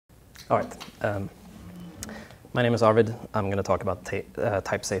All right. My name is Arvid. I'm going to talk about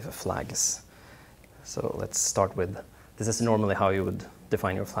type-safe flags. So let's start with, this is normally how you would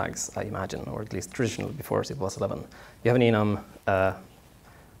define your flags, I imagine, or at least traditionally before C++11. You have an enum,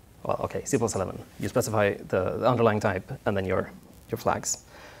 C++11. You specify the underlying type and then your flags.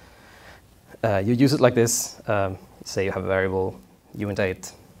 You use it like this. Say you have a variable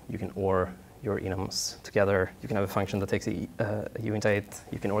uint8. You can OR your enums together. You can have a function that takes a uint8.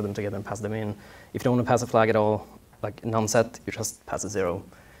 You can OR them together and pass them in. If you don't want to pass a flag at all, like none set, you just pass a 0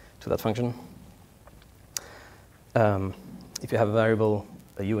 to that function. If you have a variable,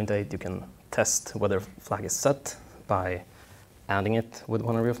 a uint8, you can test whether a flag is set by ANDing it with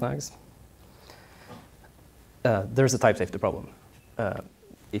one of your flags. There's a type safety problem.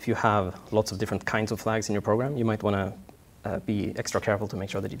 If you have lots of different kinds of flags in your program, you might want to be extra careful to make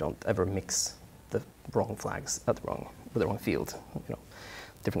sure that you don't ever mix the wrong flags with the wrong field.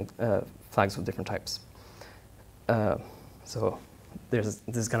 Different flags with different types. So this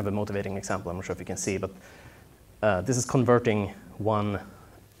is kind of a motivating example. I'm not sure if you can see, but this is converting one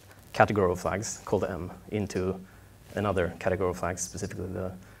category of flags called M into another category of flags, specifically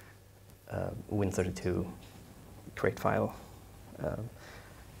the Win32 create file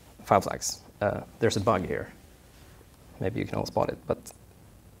flags. There's a bug here. Maybe you can all spot it, but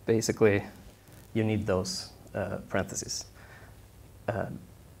basically you need those parentheses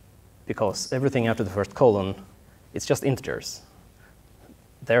because everything after the first colon, it's just integers.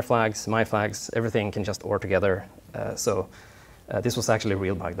 Their flags, my flags, everything can just OR together. So this was actually a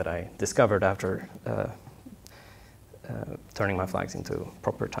real bug that I discovered after turning my flags into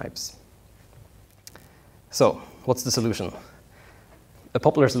proper types. So what's the solution? A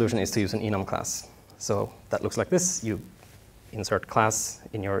popular solution is to use an enum class. So that looks like this. You insert class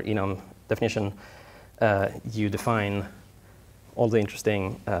in your enum definition. You define all the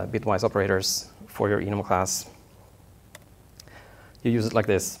interesting bitwise operators for your enum class. You use it like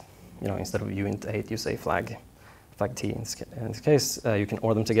this. Instead of uint8, you say flag t. In this case, you can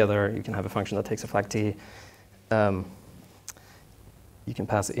OR them together. You can have a function that takes a flag t. You can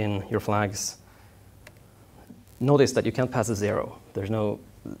pass in your flags. Notice that you can't pass a 0. There's no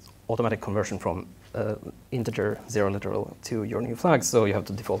automatic conversion from integer 0 literal to your new flag, so you have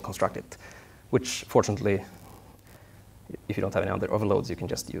to default construct it, which fortunately, if you don't have any other overloads, you can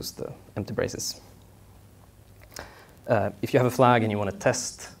just use the empty braces. If you have a flag and you want to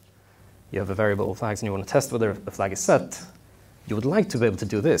test, you have a variable flags and you want to test whether the flag is set, you would like to be able to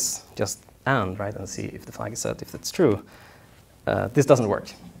do this, just AND, right, and see if the flag is set, if it's true. This doesn't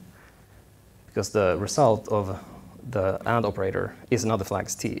work because the result of the AND operator is another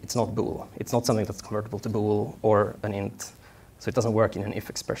flag's t. It's not bool. It's not something that's convertible to bool or an int. So it doesn't work in an if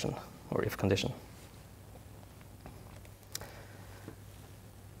expression or if condition.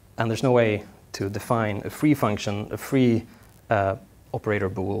 And there's no way to define a free function, a free operator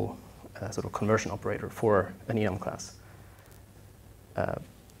bool, sort of conversion operator for an enum class.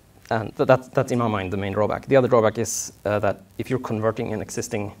 And that's in my mind the main drawback. The other drawback is that if you're converting an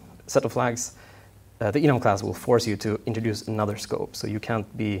existing set of flags, the enum class will force you to introduce another scope. So you can't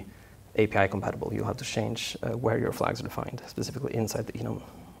be API compatible. You'll have to change where your flags are defined, specifically inside the enum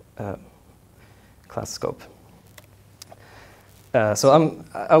class scope. So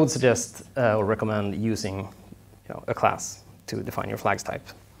I would suggest or recommend using a class to define your flags type.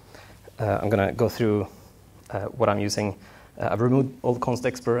 I'm going to go through what I'm using. I've removed all the const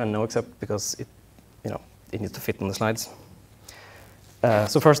expr and no except because it needs to fit on the slides.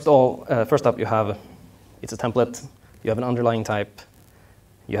 So first up, you have it's a template. You have an underlying type.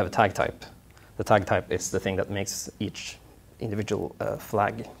 You have a tag type. The tag type is the thing that makes each individual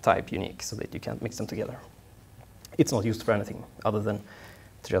flag type unique, so that you can't mix them together. It's not used for anything other than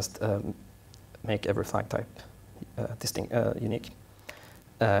to just make every flag type unique.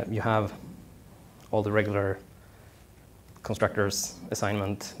 You have all the regular constructors,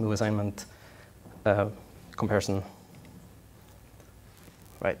 assignment, move assignment, comparison.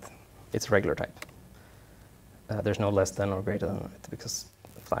 Right, it's a regular type. There's no less than or greater than it because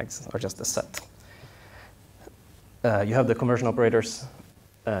flags are just a set. You have the conversion operators.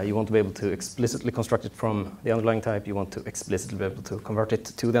 You want to be able to explicitly construct it from the underlying type. You want to explicitly be able to convert it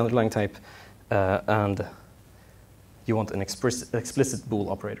to the underlying type. And you want an explicit bool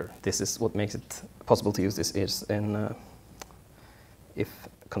operator. This is what makes it possible to use this is in if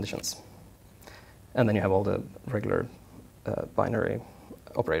conditions. And then you have all the regular binary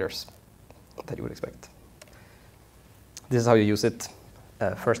operators that you would expect. This is how you use it.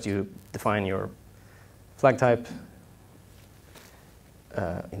 First, you define your flag type.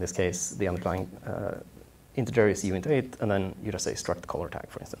 In this case, the underlying integer is uint8, and then you just say struct color tag,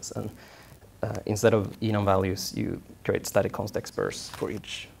 for instance. And instead of enum values, you create static const exprs for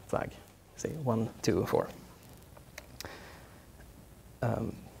each flag. Say 1, 2, 4.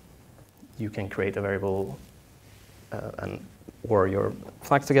 You can create a variable or your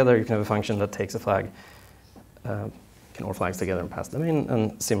flags together. You can have a function that takes a flag, can OR flags together and pass them in.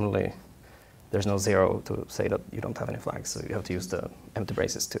 And similarly, there's no 0 to say that you don't have any flags. So you have to use the empty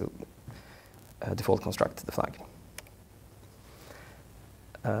braces to default construct the flag.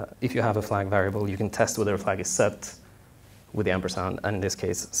 If you have a flag variable, you can test whether a flag is set with the ampersand. And in this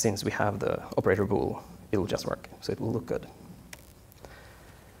case, since we have the operator bool, it will just work. So it will look good.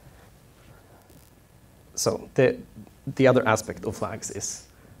 So the other aspect of flags is,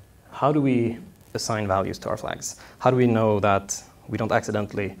 how do we assign values to our flags? How do we know that we don't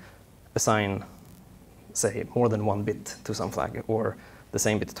accidentally assign, say, more than 1 bit to some flag or the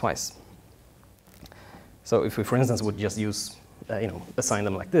same bit twice? So if we, for instance, would just use, assign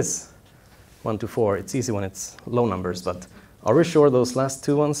them like this, 1 to 4, it's easy when it's low numbers, but are we sure those last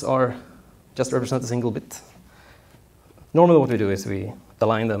 2 ones are just represent a single bit? Normally what we do is we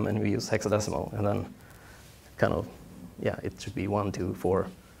align them and we use hexadecimal, and then kind of, it should be 1, 2, 4,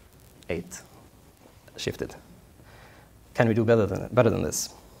 8 shifted. Can we do better than this?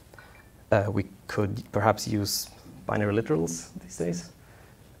 We could perhaps use binary literals these days.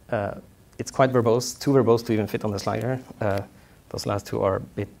 It's quite verbose, too verbose to even fit on the slide here. Those last 2 are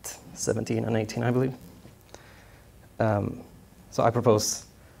bit 17 and 18, I believe. So I propose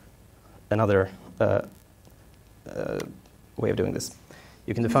another way of doing this.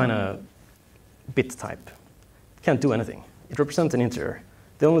 You can define a bit type. It can't do anything. It represents an integer.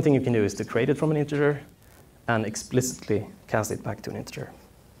 The only thing you can do is to create it from an integer and explicitly cast it back to an integer.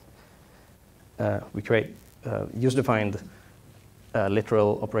 We create user-defined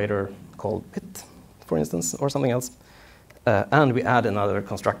literal operator called bit, for instance, or something else. And we add another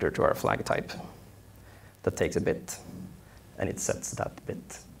constructor to our flag type that takes a bit, and it sets that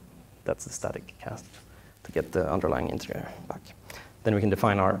bit. That's the static cast to get the underlying integer back. Then we can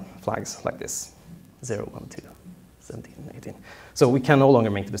define our flags like this, 0, 1, 2, 17, 18. So we can no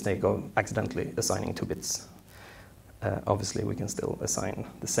longer make the mistake of accidentally assigning 2 bits. Obviously, we can still assign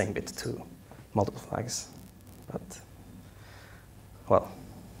the same bit to multiple flags. But, well,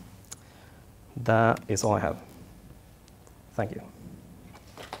 that is all I have. Thank you.